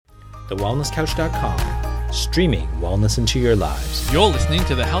thewellnesscouch.com, streaming wellness into your lives. You're listening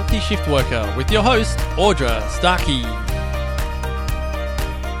to The Healthy Shift Worker with your host, Audra Starkey.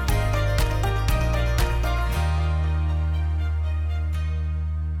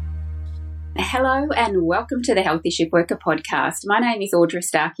 Hello and welcome to the Healthy Shift Worker podcast. My name is Audra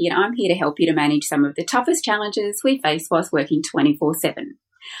Starkey and I'm here to help you to manage some of the toughest challenges we face whilst working 24/7.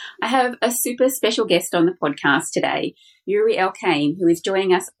 I have a super special guest on the podcast today, Yuri Elkhaim, who is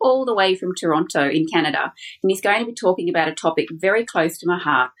joining us all the way from Toronto in Canada, and he's going to be talking about a topic very close to my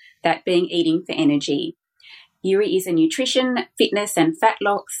heart, that being eating for energy. Yuri is a nutrition, fitness and fat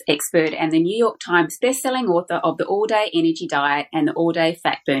loss expert and the New York Times bestselling author of the All-Day Energy Diet and the All-Day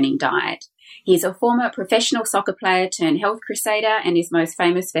Fat Burning Diet. He is a former professional soccer player turned health crusader and is most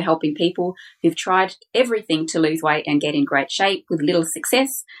famous for helping people who've tried everything to lose weight and get in great shape with little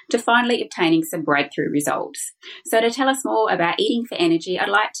success to finally obtaining some breakthrough results. So to tell us more about eating for energy, I'd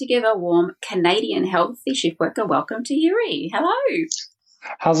like to give a warm Canadian healthy shift worker welcome to Yuri. Hello.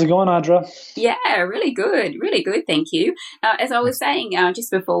 How's it going, Audra? Yeah, really good, thank you. As I was saying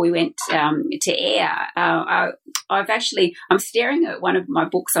just before we went to air, I'm staring at one of my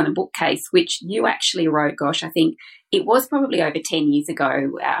books on a bookcase, which you actually wrote, gosh, I think it was probably over 10 years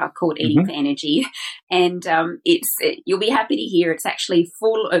ago, called Eating for Energy. And you'll be happy to hear it's actually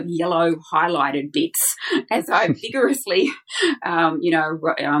full of yellow highlighted bits as I vigorously,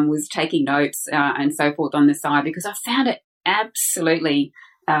 was taking notes and so forth on the side because I found it absolutely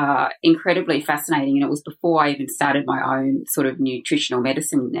incredibly fascinating, and it was before I even started my own sort of nutritional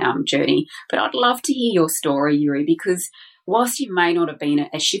medicine journey. But I'd love to hear your story, Yuri, because whilst you may not have been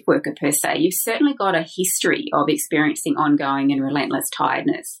a shift worker per se, you've certainly got a history of experiencing ongoing and relentless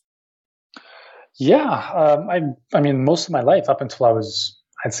tiredness. Yeah, I mean, most of my life up until I was,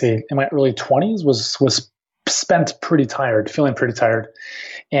 I'd say, in my early 20s was spent pretty tired, feeling pretty tired,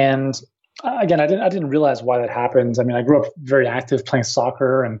 and again, I didn't realize why that happened. I mean, I grew up very active playing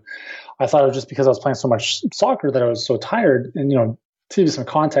soccer, and I thought it was just because I was playing so much soccer that I was so tired. And, to give you some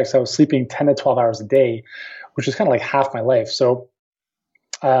context, I was sleeping 10 to 12 hours a day, which is kind of like half my life. So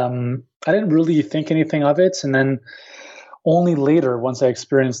I didn't really think anything of it. And then only later, once I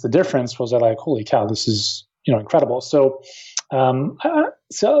experienced the difference, was I like, holy cow, this is, incredible. So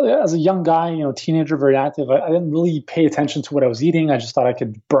as a young guy, teenager, very active, I didn't really pay attention to what I was eating. I just thought I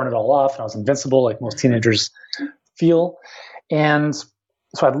could burn it all off and I was invincible like most teenagers feel. And so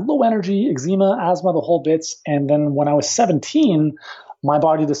I had low energy, eczema, asthma, the whole bits. And then when I was 17, my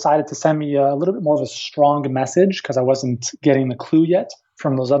body decided to send me a little bit more of a strong message because I wasn't getting the clue yet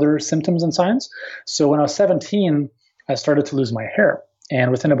from those other symptoms and signs. So when I was 17, I started to lose my hair. And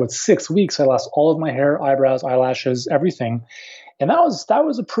within about 6 weeks, I lost all of my hair, eyebrows, eyelashes, everything. And that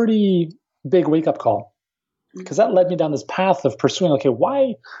was a pretty big wake-up call because that led me down this path of pursuing, okay,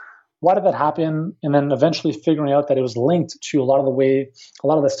 why did that happen? And then eventually figuring out that it was linked to a lot of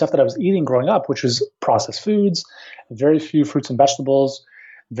the stuff that I was eating growing up, which was processed foods, very few fruits and vegetables,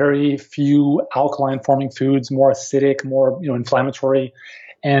 very few alkaline-forming foods, more acidic, more inflammatory.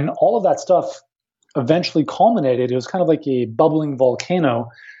 And all of that stuff eventually culminated. It was kind of like a bubbling volcano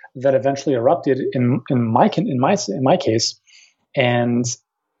that eventually erupted in my case, and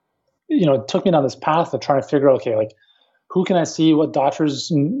it took me down this path of trying to figure out, okay, like who can I see, what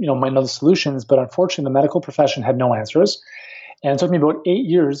doctors might know the solutions, but unfortunately the medical profession had no answers, and it took me about 8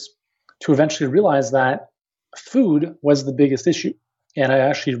 years to eventually realize that food was the biggest issue, and I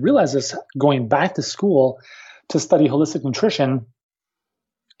actually realized this going back to school to study holistic nutrition.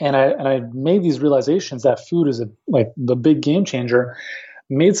 And I made these realizations that food is the big game changer,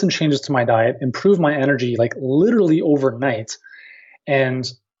 made some changes to my diet, improved my energy like literally overnight. And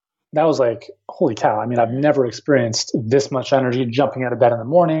that was like, holy cow. I mean, I've never experienced this much energy jumping out of bed in the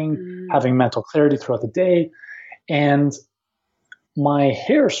morning, having mental clarity throughout the day. And my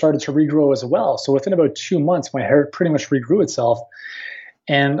hair started to regrow as well. So within about 2 months, my hair pretty much regrew itself.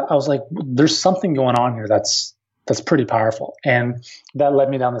 And I was like, there's something going on here that's pretty powerful. And that led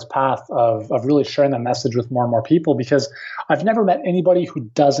me down this path of really sharing that message with more and more people because I've never met anybody who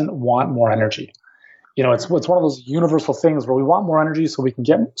doesn't want more energy. It's one of those universal things where we want more energy so we can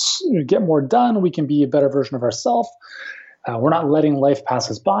get more done. We can be a better version of ourselves. We're not letting life pass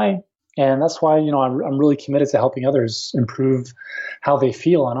us by. And that's why, I'm really committed to helping others improve how they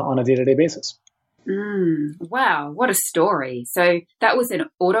feel on a day-to-day basis. Wow. What a story. So that was an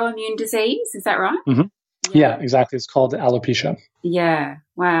autoimmune disease. Is that right? Mm-hmm. Yeah, exactly. It's called alopecia. Yeah.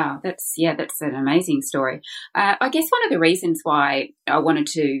 Wow. That's an amazing story. I guess one of the reasons why I wanted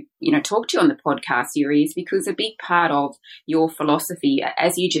to, talk to you on the podcast, Yuri, is because a big part of your philosophy,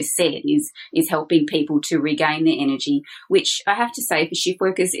 as you just said, is helping people to regain their energy, which I have to say for shift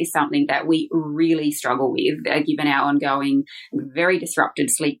workers is something that we really struggle with, given our ongoing, very disrupted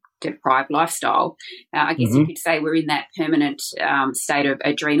sleep deprived lifestyle. I guess you could say we're in that permanent state of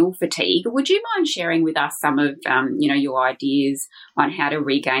adrenal fatigue. Would you mind sharing with us some of, your ideas on how to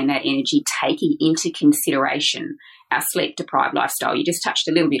regain that energy, taking into consideration our sleep deprived lifestyle? You just touched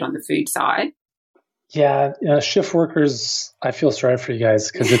a little bit on the food side. Yeah, shift workers, I feel sorry for you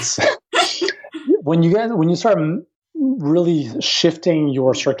guys because it's when you start really shifting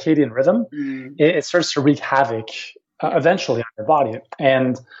your circadian rhythm, it starts to wreak havoc eventually on your body.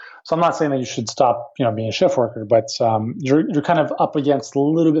 And so I'm not saying that you should stop, being a shift worker, but you're kind of up against a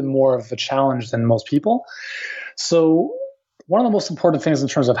little bit more of a challenge than most people. So one of the most important things in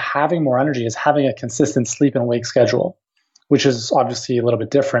terms of having more energy is having a consistent sleep and wake schedule, which is obviously a little bit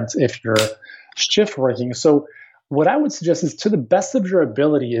different if you're shift working. So what I would suggest is, to the best of your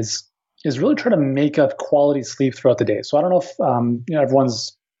ability, is really try to make up quality sleep throughout the day. So I don't know if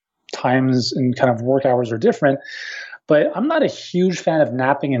everyone's times and kind of work hours are different, but I'm not a huge fan of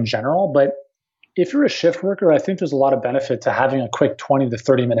napping in general. But if you're a shift worker, I think there's a lot of benefit to having a quick 20 to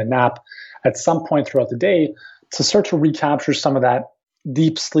 30 minute nap at some point throughout the day to start to recapture some of that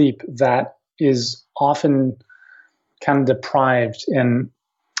deep sleep that is often kind of deprived in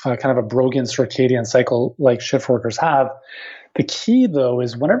kind of a broken circadian cycle like shift workers have. The key, though,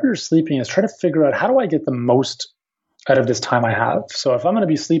 is whenever you're sleeping is try to figure out, how do I get the most out of this time I have? So if I'm going to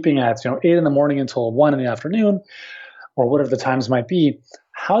be sleeping at 8 in the morning until 1 in the afternoon, or whatever the times might be,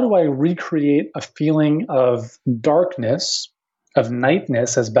 how do I recreate a feeling of darkness, of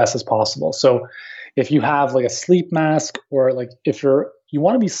nightness as best as possible? So if you have like a sleep mask, or like if you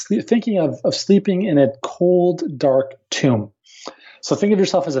want to be thinking of sleeping in a cold, dark tomb. So think of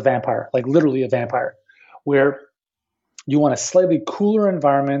yourself as a vampire, like literally a vampire, where you want a slightly cooler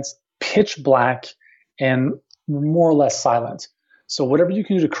environment, pitch black, and more or less silent. So whatever you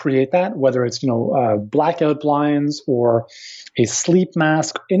can do to create that, whether it's blackout blinds or a sleep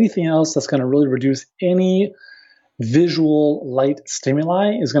mask, anything else that's going to really reduce any visual light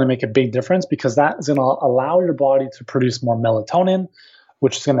stimuli, is going to make a big difference, because that is going to allow your body to produce more melatonin,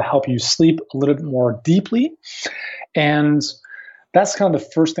 which is going to help you sleep a little bit more deeply. And that's kind of the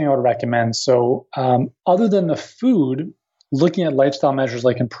first thing I would recommend. So other than the food, looking at lifestyle measures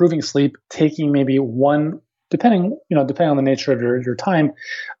like improving sleep, taking maybe one, depending on the nature of your time,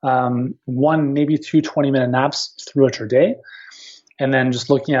 one, maybe 2 20-minute naps throughout your day. And then just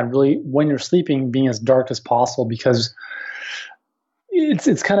looking at really when you're sleeping being as dark as possible, because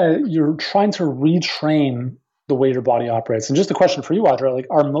it's kind of, you're trying to retrain the way your body operates. And just a question for you, Audra, like,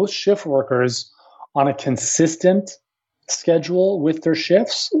 are most shift workers on a consistent schedule with their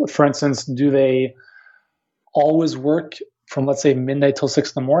shifts? For instance, do they always work from, let's say, midnight till 6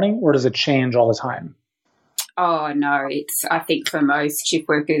 in the morning, or does it change all the time? Oh, no, I think for most shift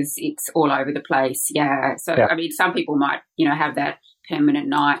workers, it's all over the place. Yeah. So, yeah. I mean, some people might, have that permanent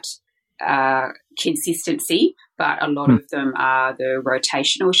night consistency, but a lot of them are the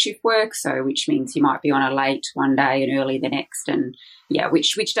rotational shift work. So, which means you might be on a late one day and early the next. And yeah,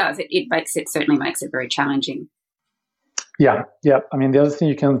 which does, it certainly makes it very challenging. Yeah. Yeah. I mean, the other thing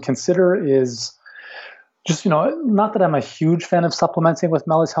you can consider is just, not that I'm a huge fan of supplementing with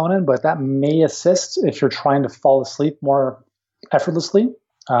melatonin, but that may assist if you're trying to fall asleep more effortlessly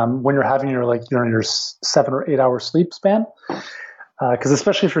when you're having your 7 or 8 hour sleep span. Because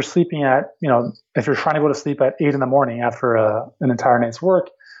especially if you're sleeping at, if you're trying to go to sleep at 8 in the morning after an entire night's work,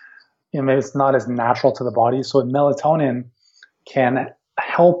 maybe it's not as natural to the body. So melatonin can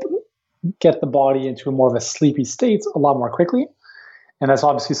help get the body into a more of a sleepy state a lot more quickly. And that's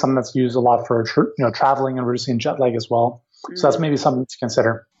obviously something that's used a lot for traveling and reducing jet lag as well. So that's maybe something to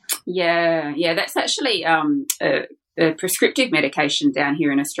consider. Yeah, that's actually a prescriptive medication down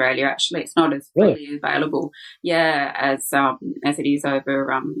here in Australia. Actually, it's not as freely available, as it is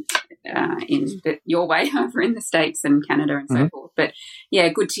over your way over in the States and Canada and so forth. But yeah,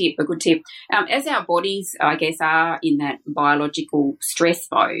 a good tip. As our bodies, I guess, are in that biological stress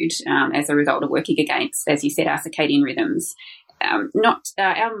mode as a result of working against, as you said, our circadian rhythms.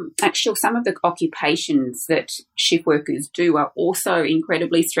 Some of the occupations that shift workers do are also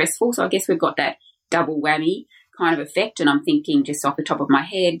incredibly stressful. So I guess we've got that double whammy kind of effect. And I'm thinking just off the top of my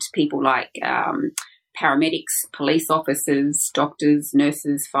head, people like paramedics, police officers, doctors,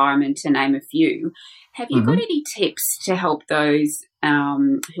 nurses, firemen, to name a few. Have you got any tips to help those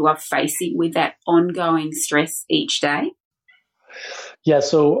who are facing with that ongoing stress each day? Yeah.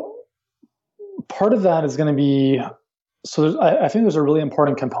 So part of that is going to be, I think there's a really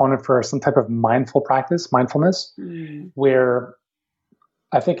important component for some type of mindfulness, where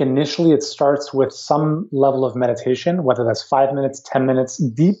I think initially it starts with some level of meditation, whether that's 5 minutes, 10 minutes,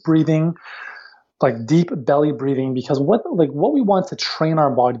 deep breathing, like deep belly breathing, because what we want to train our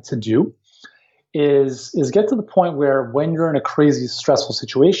body to do is get to the point where when you're in a crazy stressful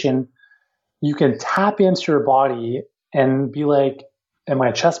situation, you can tap into your body and be like, am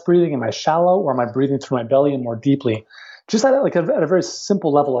I chest breathing? Am I shallow? Or am I breathing through my belly and more deeply? Just at a very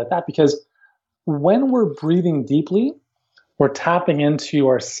simple level like that, because when we're breathing deeply, we're tapping into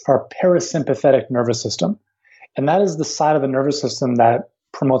our parasympathetic nervous system. And that is the side of the nervous system that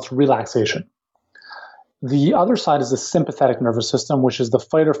promotes relaxation. The other side is the sympathetic nervous system, which is the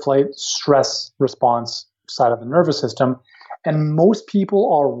fight or flight stress response side of the nervous system. And most people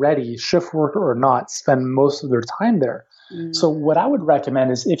already, shift worker or not, spend most of their time there. So what I would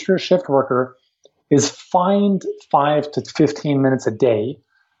recommend is, if you're a shift worker, is find 5 to 15 minutes a day,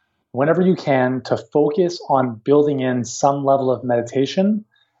 whenever you can, to focus on building in some level of meditation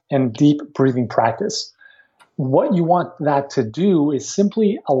and deep breathing practice. What you want that to do is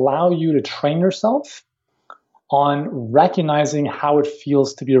simply allow you to train yourself on recognizing how it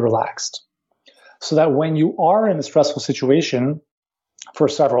feels to be relaxed, so that when you are in a stressful situation for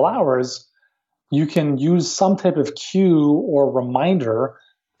several hours, you can use some type of cue or reminder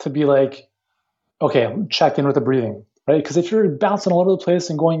to be like, okay, check in with the breathing, right? Because if you're bouncing all over the place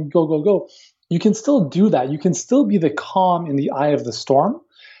and going go, go, go, you can still do that. You can still be the calm in the eye of the storm,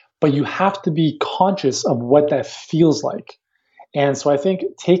 but you have to be conscious of what that feels like. And so I think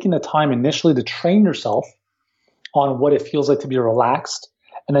taking the time initially to train yourself on what it feels like to be relaxed,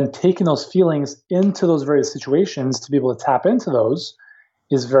 and then taking those feelings into those various situations to be able to tap into those,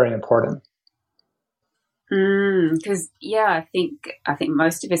 is very important. Because I think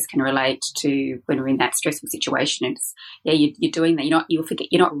most of us can relate to when we're in that stressful situation. It's you're doing that. You'll forget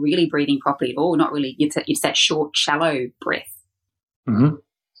you're not really breathing properly at all. Not really. It's that short, shallow breath. Mm-hmm.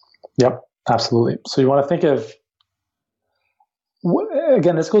 Yep, absolutely. So you want to think of,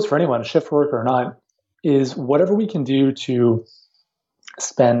 again, this goes for anyone, shift worker or not, is whatever we can do to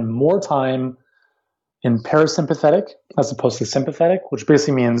spend more time in parasympathetic as opposed to sympathetic, which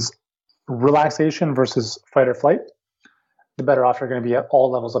basically means relaxation versus fight or flight, the better off you're going to be at all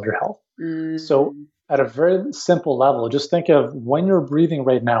levels of your health. So at a very simple level, just think of when you're breathing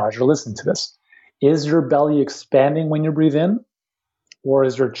right now, as you're listening to this, is your belly expanding when you breathe in, or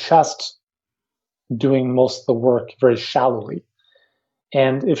is your chest doing most of the work very shallowly?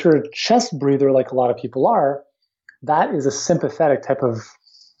 And if you're a chest breather, like a lot of people are, that is a sympathetic type of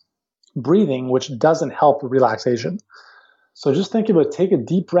breathing, which doesn't help relaxation. So just think about, take a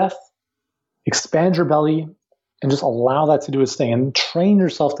deep breath, expand your belly, and just allow that to do its thing, and train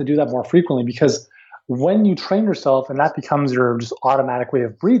yourself to do that more frequently, because when you train yourself and that becomes your just automatic way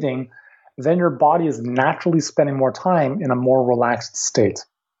of breathing, then your body is naturally spending more time in a more relaxed state.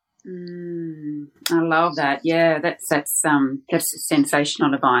 I love that. Yeah, that's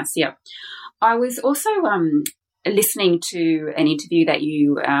sensational advice. Yeah, I was also listening to an interview that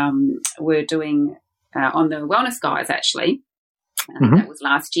you were doing on the Wellness Guys, actually. That was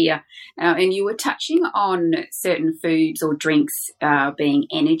last year. And you were touching on certain foods or drinks being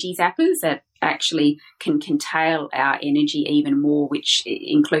energy zappers that actually can curtail our energy even more, which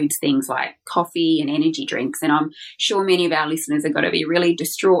includes things like coffee and energy drinks. And I'm sure many of our listeners are going to be really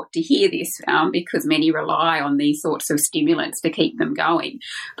distraught to hear this because many rely on these sorts of stimulants to keep them going.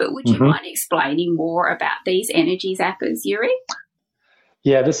 But would you mind explaining more about these energy zappers, Yuri?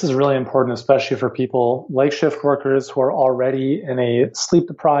 Yeah, this is really important, especially for people like shift workers who are already in a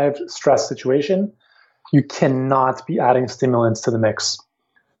sleep-deprived, stress situation. You cannot be adding stimulants to the mix,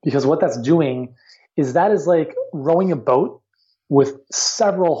 because what that's doing is that is like rowing a boat with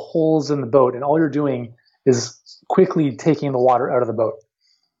several holes in the boat, and all you're doing is quickly taking the water out of the boat.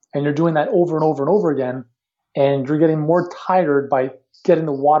 And you're doing that over and over and over again, and you're getting more tired by getting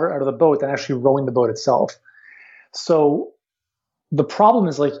the water out of the boat than actually rowing the boat itself. So the problem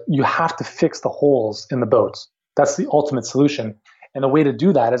is, like, you have to fix the holes in the boat. That's the ultimate solution. And the way to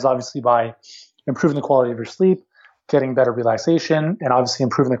do that is obviously by improving the quality of your sleep, getting better relaxation, and obviously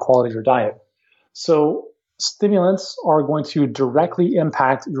improving the quality of your diet. So stimulants are going to directly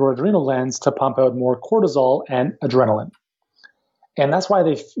impact your adrenal glands to pump out more cortisol and adrenaline. And that's why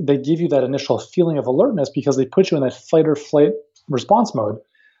they give you that initial feeling of alertness, because they put you in that fight or flight response mode.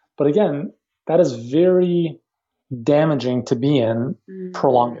 But again, that is very damaging to be in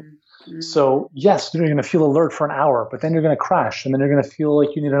prolonged. So yes, you're going to feel alert for an hour, but then you're going to crash, and then you're going to feel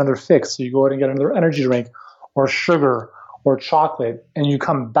like you need another fix. So you go out and get another energy drink or sugar or chocolate, and you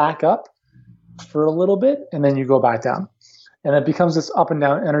come back up for a little bit, and then you go back down. And it becomes this up and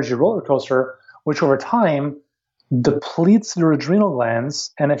down energy roller coaster, which over time depletes your adrenal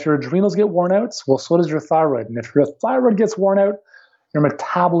glands. And if your adrenals get worn out, well, so does your thyroid. And if your thyroid gets worn out, your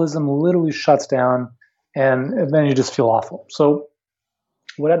metabolism literally shuts down, and then you just feel awful. So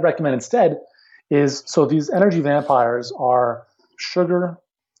what I'd recommend instead is, so these energy vampires are sugar,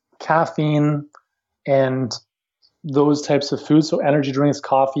 caffeine, and those types of foods. So energy drinks,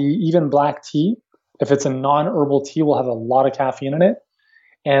 coffee, even black tea. If it's a non-herbal tea, will have a lot of caffeine in it.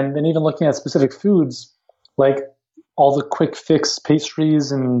 And then even looking at specific foods, like all the quick fix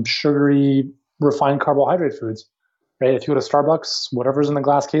pastries and sugary refined carbohydrate foods, right? If you go to Starbucks, whatever's in the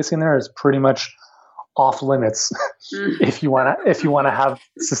glass casing there is pretty much off limits if you want to have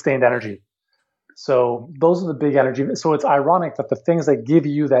sustained energy. So those are the big energy. So it's ironic that the things that give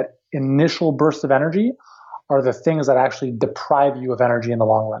you that initial burst of energy are the things that actually deprive you of energy in the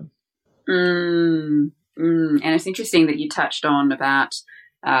long run. And it's interesting that you touched on about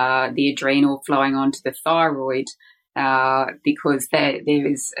the adrenal flowing onto the thyroid, because there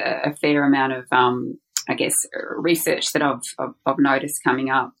is a fair amount of, I guess, research that I've noticed coming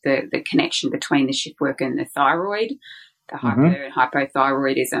up, the connection between the shift work and the thyroid, the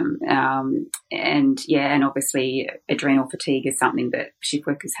hypothyroidism, and obviously adrenal fatigue is something that shift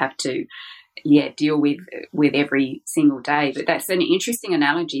workers have to deal with every single day. But that's an interesting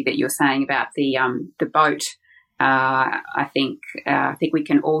analogy that you're saying about the boat. I think we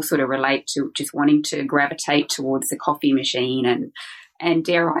can all sort of relate to just wanting to gravitate towards the coffee machine and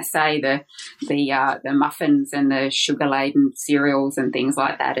dare I say the muffins and the sugar laden cereals and things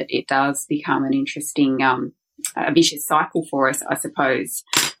like that. It does become an interesting a vicious cycle for us, I suppose.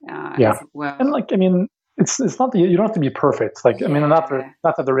 As well. And it's not that you don't have to be perfect. Not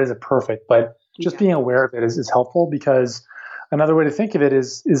that there is a perfect, but just being aware of it is helpful, because another way to think of it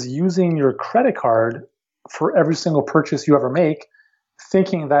is using your credit card for every single purchase you ever make,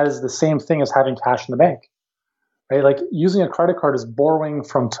 thinking that is the same thing as having cash in the bank, right? Like using a credit card is borrowing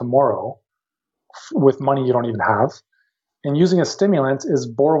from tomorrow with money you don't even have. And using a stimulant is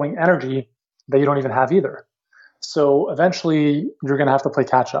borrowing energy that you don't even have either. So eventually you're going to have to play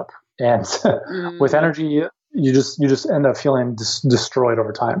catch up. And with energy, you just end up feeling destroyed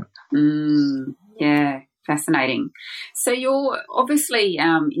over time. Yeah, fascinating. So you're obviously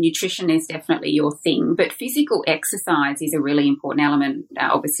nutrition is definitely your thing, but physical exercise is a really important element,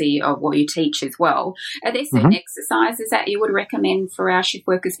 obviously, of what you teach as well. Are there certain exercises that you would recommend for our shift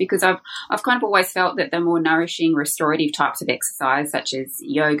workers? Because I've kind of always felt that the more nourishing, restorative types of exercise, such as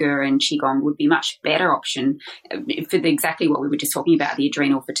yoga and qigong, would be much better option for exactly what we were just talking about, the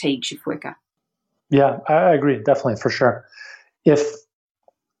adrenal fatigue shift worker. Yeah, I agree, definitely, for sure. If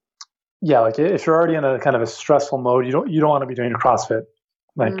you're already in a kind of a stressful mode, you don't want to be doing CrossFit,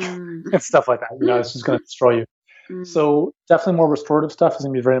 and stuff like that. It's just going to destroy you. So definitely more restorative stuff is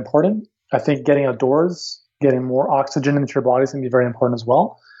going to be very important. I think getting outdoors, getting more oxygen into your body is going to be very important as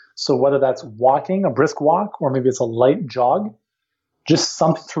well. So whether that's walking, a brisk walk, or maybe it's a light jog, just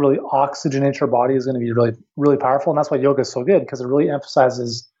something to really oxygenate your body is going to be really, really powerful. And that's why yoga is so good, because it really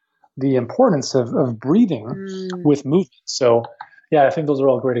emphasizes the importance of breathing with movement. So I think those are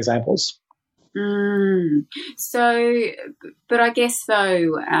all great examples. So, but I guess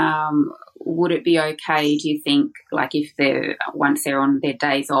though, would it be okay, do you think, like if once they're on their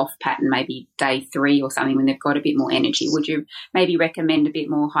days off pattern, maybe day 3 or something, when they've got a bit more energy, would you maybe recommend a bit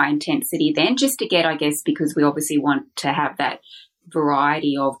more high intensity then, just to get, I guess, because we obviously want to have that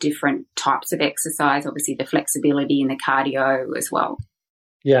variety of different types of exercise, obviously the flexibility and the cardio as well?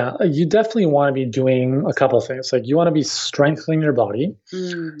 Yeah, you definitely want to be doing a couple of things. Like you want to be strengthening your body.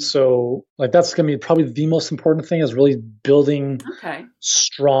 So that's going to be probably the most important thing, is really building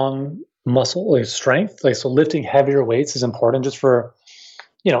strong muscle, strength. So lifting heavier weights is important just for,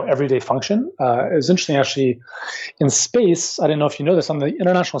 everyday function. It was interesting actually in space. I didn't know if you know this, on the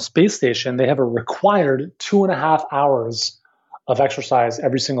International Space Station, they have a required 2.5 hours of exercise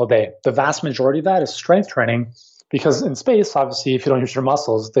every single day. The vast majority of that is strength training. Because in space, obviously, if you don't use your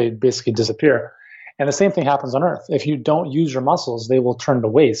muscles, they basically disappear. And the same thing happens on Earth. If you don't use your muscles, they will turn to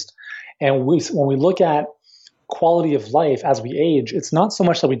waste. And when we look at quality of life as we age, it's not so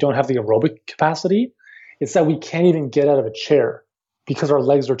much that we don't have the aerobic capacity, it's that we can't even get out of a chair because our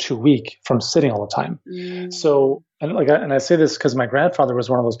legs are too weak from sitting all the time. So, and I say this because my grandfather was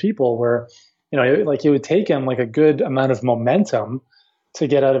one of those people where, it would take him a good amount of momentum to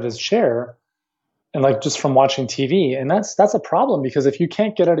get out of his chair. And just from watching TV. And that's a problem, because if you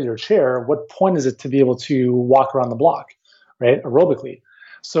can't get out of your chair, what point is it to be able to walk around the block, right? Aerobically.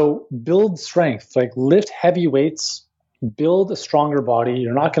 So build strength, lift heavy weights build a stronger body.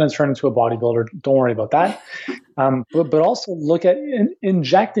 You're not going to turn into a bodybuilder. Don't worry about that. But also look at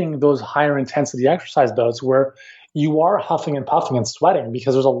injecting those higher intensity exercise bouts where you are huffing and puffing and sweating,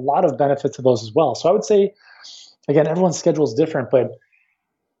 because there's a lot of benefit to those as well. So I would say, again, everyone's schedule is different, but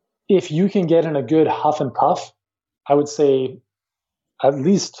if you can get in a good huff and puff, I would say at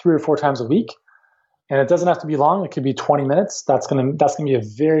least 3 or 4 times a week. And it doesn't have to be long. It could be 20 minutes. That's gonna be a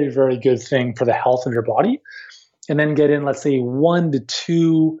very, very good thing for the health of your body. And then get in, let's say, 1 to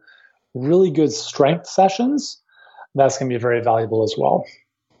 2 really good strength sessions. That's going to be very valuable as well.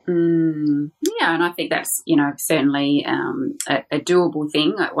 Yeah, and I think that's, certainly a doable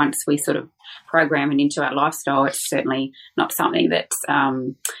thing. Once we sort of program it into our lifestyle, it's certainly not something that's,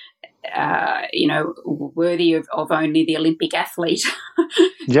 worthy of only the Olympic athlete.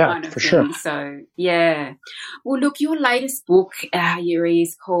 Yeah, kind of for thing. sure. So, yeah. Well, look, your latest book, Yuri,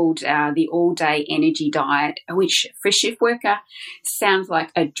 is called The All-Day Energy Diet, which for a shift worker sounds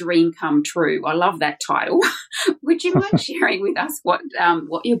like a dream come true. I love that title. Would you mind sharing with us what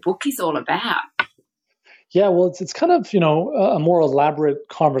your book is all about? Yeah, well, it's kind of, a more elaborate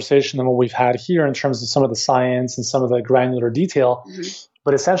conversation than what we've had here in terms of some of the science and some of the granular detail. Mm-hmm.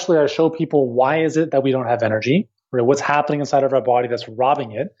 But essentially, I show people why is it that we don't have energy, or what's happening inside of our body that's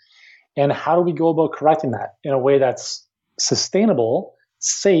robbing it, and how do we go about correcting that in a way that's sustainable,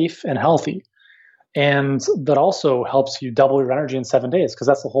 safe, and healthy. And that also helps you double your energy in 7 days, because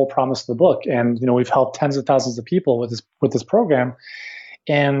that's the whole promise of the book. And, we've helped tens of thousands of people with this program.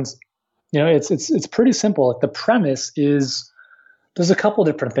 And, it's pretty simple. Like, the premise is, there's a couple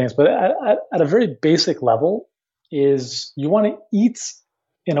different things, but at a very basic level is you want to eat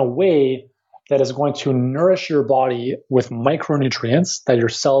in a way that is going to nourish your body with micronutrients that your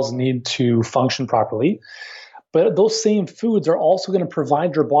cells need to function properly. But those same foods are also going to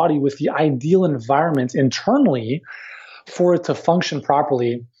provide your body with the ideal environment internally for it to function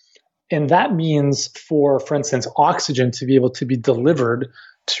properly. And that means for instance, oxygen to be able to be delivered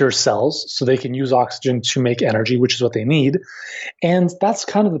to your cells so they can use oxygen to make energy, which is what they need. And that's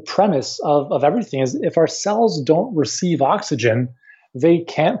kind of the premise of everything, is if our cells don't receive oxygen, they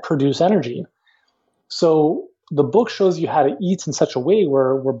can't produce energy. So the book shows you how to eat in such a way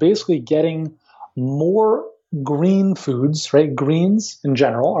where we're basically getting more green foods, right? Greens in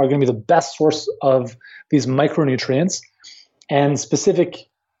general are going to be the best source of these micronutrients and specific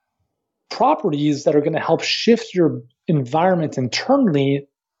properties that are going to help shift your environment internally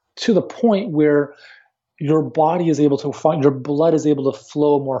to the point where your body is able to your blood is able to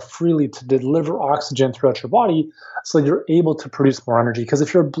flow more freely to deliver oxygen throughout your body, so you're able to produce more energy. Because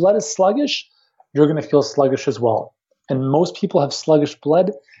if your blood is sluggish, you're going to feel sluggish as well. And most people have sluggish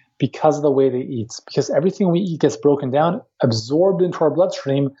blood because of the way they eat, because everything we eat gets broken down, absorbed into our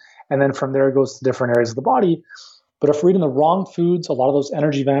bloodstream, and then from there it goes to different areas of the body. But if we're eating the wrong foods, a lot of those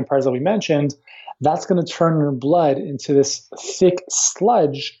energy vampires that we mentioned, that's going to turn your blood into this thick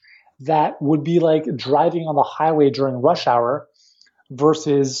sludge that would be like driving on the highway during rush hour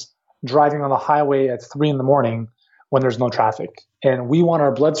versus driving on the highway at 3 a.m. when there's no traffic. And we want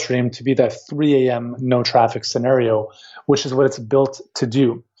our bloodstream to be that 3 a.m. no traffic scenario, which is what it's built to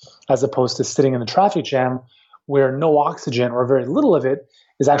do, as opposed to sitting in the traffic jam where no oxygen or very little of it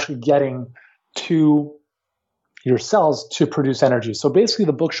is actually getting to your cells to produce energy. So basically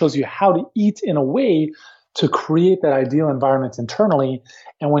the book shows you how to eat in a way to create that ideal environment internally.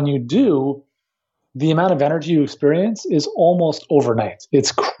 And when you do, the amount of energy you experience is almost overnight.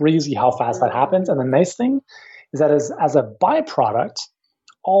 It's crazy how fast that happens. And the nice thing is that as a byproduct,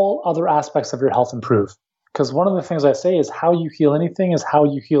 all other aspects of your health improve. Because one of the things I say is how you heal anything is how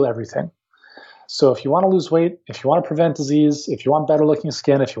you heal everything. So if you want to lose weight, if you want to prevent disease, if you want better looking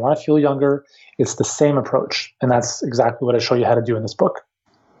skin, if you want to feel younger, it's the same approach. And that's exactly what I show you how to do in this book.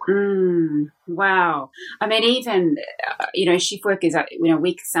 Wow. I mean, even, shift workers,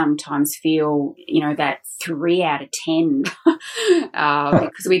 we sometimes feel, that 3 out of 10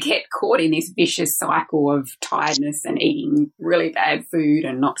 because we get caught in this vicious cycle of tiredness and eating really bad food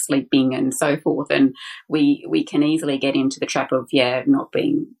and not sleeping and so forth. And we can easily get into the trap of,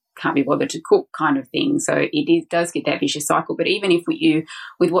 can't be bothered to cook kind of thing. So it does get that vicious cycle. But even if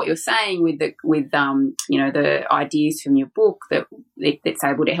with what you're saying, with the ideas from your book, that's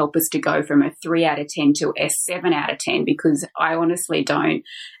able to help us to go from a 3 out of 10 to a 7 out of 10, because I honestly don't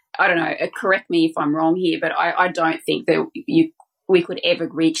know, correct me if I'm wrong here, but I don't think that we could ever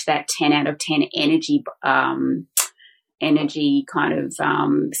reach that 10 out of 10 energy kind of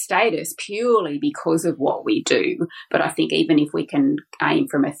status purely because of what we do. But I think even if we can aim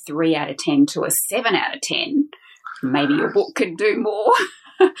from a 3 out of 10 to a 7 out of 10, maybe your book can do more.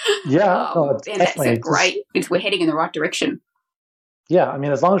 Yeah, no, and that's a great, we're heading in the right direction. Yeah, I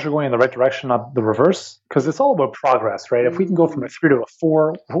mean, as long as you're going in the right direction, not the reverse, because it's all about progress, right? If we can go from a 3 to a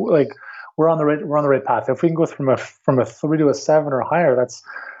 4, like we're on the right path. If we can go from a 3 to a 7 or higher, that's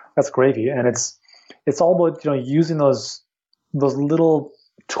gravy. And it's all about, using those little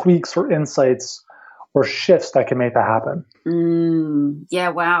tweaks or insights or shifts that can make that happen. Yeah,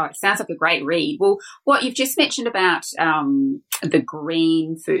 wow. It sounds like a great read. Well, what you've just mentioned about the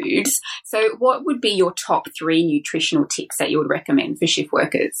green foods. So what would be your top 3 nutritional tips that you would recommend for shift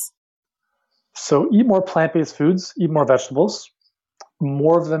workers? So eat more plant-based foods, eat more vegetables,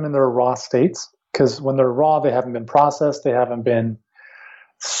 more of them in their raw states, because when they're raw, they haven't been processed, they haven't been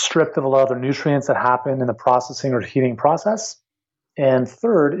stripped of a lot of the nutrients that happen in the processing or heating process. And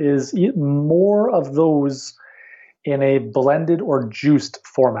third is eat more of those in a blended or juiced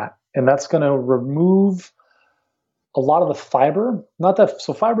format. And that's going to remove a lot of the fiber.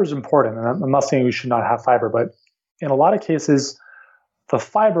 So fiber is important, and I'm not saying we should not have fiber, but in a lot of cases, the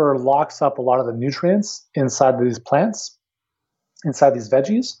fiber locks up a lot of the nutrients inside these plants, inside these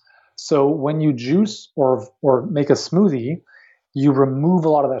veggies. So when you juice or make a smoothie, you remove a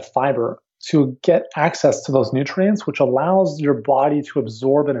lot of that fiber to get access to those nutrients, which allows your body to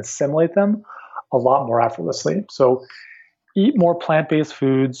absorb and assimilate them a lot more effortlessly. So eat more plant-based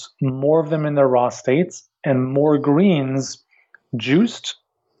foods, more of them in their raw states, and more greens juiced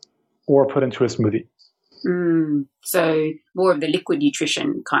or put into a smoothie. So more of the liquid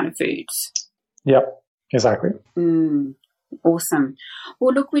nutrition kind of foods. Yep, exactly. Awesome.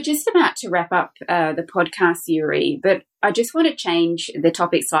 Well, look, we're just about to wrap up the podcast, Yuri, but I just want to change the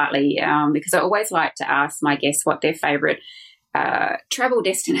topic slightly because I always like to ask my guests what their favourite travel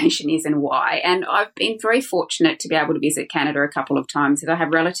destination is and why. And I've been very fortunate to be able to visit Canada a couple of times. I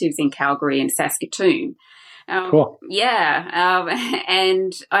have relatives in Calgary and Saskatoon. Cool. Yeah.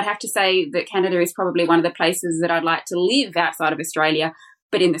 And I'd have to say that Canada is probably one of the places that I'd like to live outside of Australia,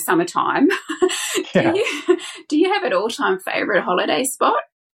 but in the summertime. Yeah. Do you have an all-time favourite holiday spot?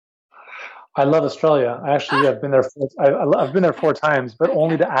 I love Australia. I've been there. I've been there 4 times, but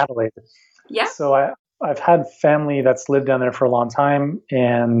only to Adelaide. Yeah. So I've had family that's lived down there for a long time,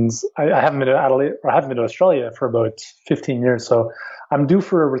 and I haven't been to Adelaide, or I haven't been to Australia for about 15 years. So I'm due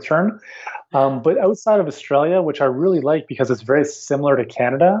for a return. But outside of Australia, which I really like because it's very similar to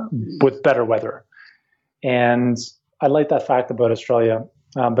Canada with better weather, and I like that fact about Australia.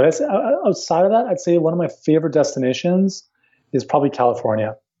 But outside of that, I'd say one of my favorite destinations is probably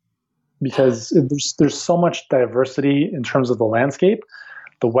California, because there's so much diversity in terms of the landscape.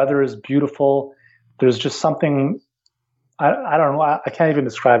 The weather is beautiful. There's just something, I don't know, I can't even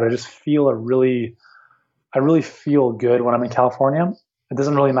describe it. I just feel I really feel good when I'm in California. It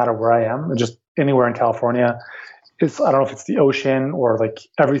doesn't really matter where I am. Just anywhere in California. I don't know if it's the ocean or like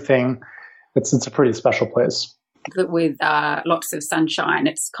everything. It's a pretty special place. With lots of sunshine.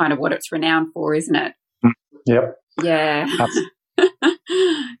 It's kind of what it's renowned for, isn't it? Yep. Yeah.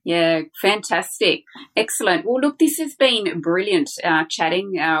 Yeah, fantastic. Excellent. Well, look, this has been brilliant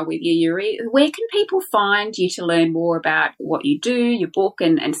chatting with you, Yuri. Where can people find you to learn more about what you do, your book,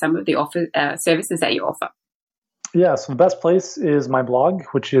 and some of the services that you offer? Yeah, so the best place is my blog,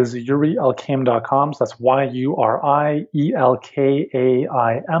 which is yurielkhaim.com. So that's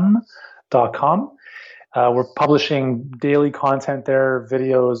YURIELKAIM.com. We're publishing daily content there,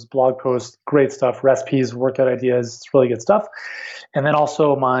 videos, blog posts, great stuff, recipes, workout ideas. It's really good stuff. And then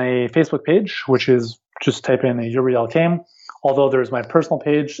also my Facebook page, which is just type in Yuri Elkhaim. Although there's my personal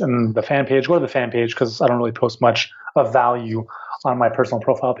page and the fan page. Go to the fan page because I don't really post much of value on my personal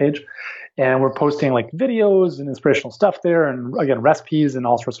profile page. And we're posting like videos and inspirational stuff there, and again, recipes and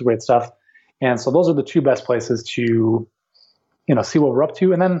all sorts of great stuff. And so those are the 2 best places to see what we're up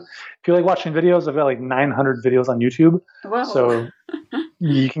to. And then if you like watching videos, I've got like 900 videos on YouTube. Whoa. So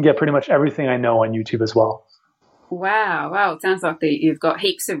you can get pretty much everything I know on YouTube as well. Wow. It sounds like you've got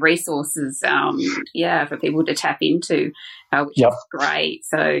heaps of resources, for people to tap into, which is great.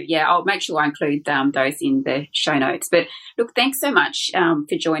 So, yeah, I'll make sure I include those in the show notes. But, look, thanks so much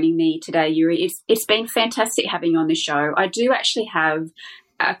for joining me today, Yuri. It's been fantastic having you on the show. I do actually have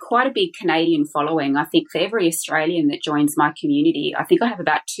quite a big Canadian following. I think for every Australian that joins my community, I think I have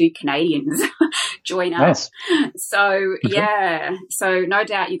about 2 Canadians join up. Nice. So, yeah. So no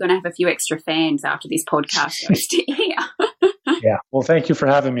doubt you're going to have a few extra fans after this podcast goes to air. Yeah. Well, thank you for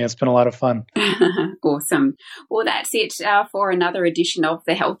having me. It's been a lot of fun. Awesome. Well, that's it for another edition of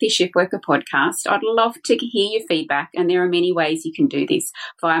the Healthy Shift Worker podcast. I'd love to hear your feedback, and there are many ways you can do this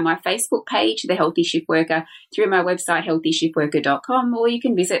via my Facebook page, The Healthy Shift Worker, through my website, healthyshiftworker.com, or you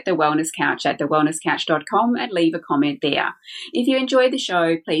can visit the Wellness Couch at thewellnesscouch.com and leave a comment there. If you enjoy the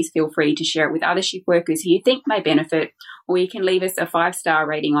show, please feel free to share it with other shift workers who you think may benefit, or you can leave us a 5-star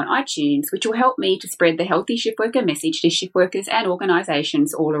rating on iTunes, which will help me to spread the Healthy Shift Worker message to shift workers and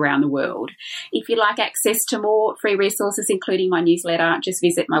organisations all around the world. If you'd like access to more free resources, including my newsletter, just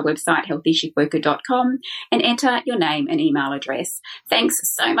visit my website, healthyshiftworker.com, and enter your name and email address. Thanks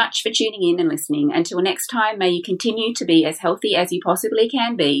so much for tuning in and listening. Until next time, may you continue to be as healthy as you possibly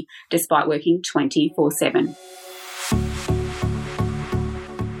can be, despite working 24/7.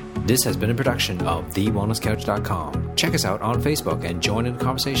 This has been a production of TheWellnessCouch.com. Check us out on Facebook and join in the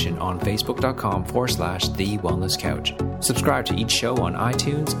conversation on Facebook.com/TheWellnessCouch. Subscribe to each show on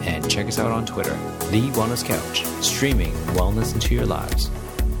iTunes and check us out on Twitter. The Wellness Couch, streaming wellness into your lives.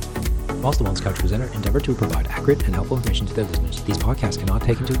 Whilst the Wellness Couch presenter endeavor to provide accurate and helpful information to their listeners, these podcasts cannot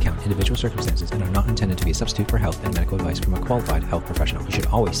take into account individual circumstances and are not intended to be a substitute for health and medical advice from a qualified health professional. You should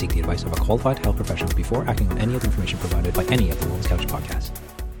always seek the advice of a qualified health professional before acting on any of the information provided by any of the Wellness Couch podcasts.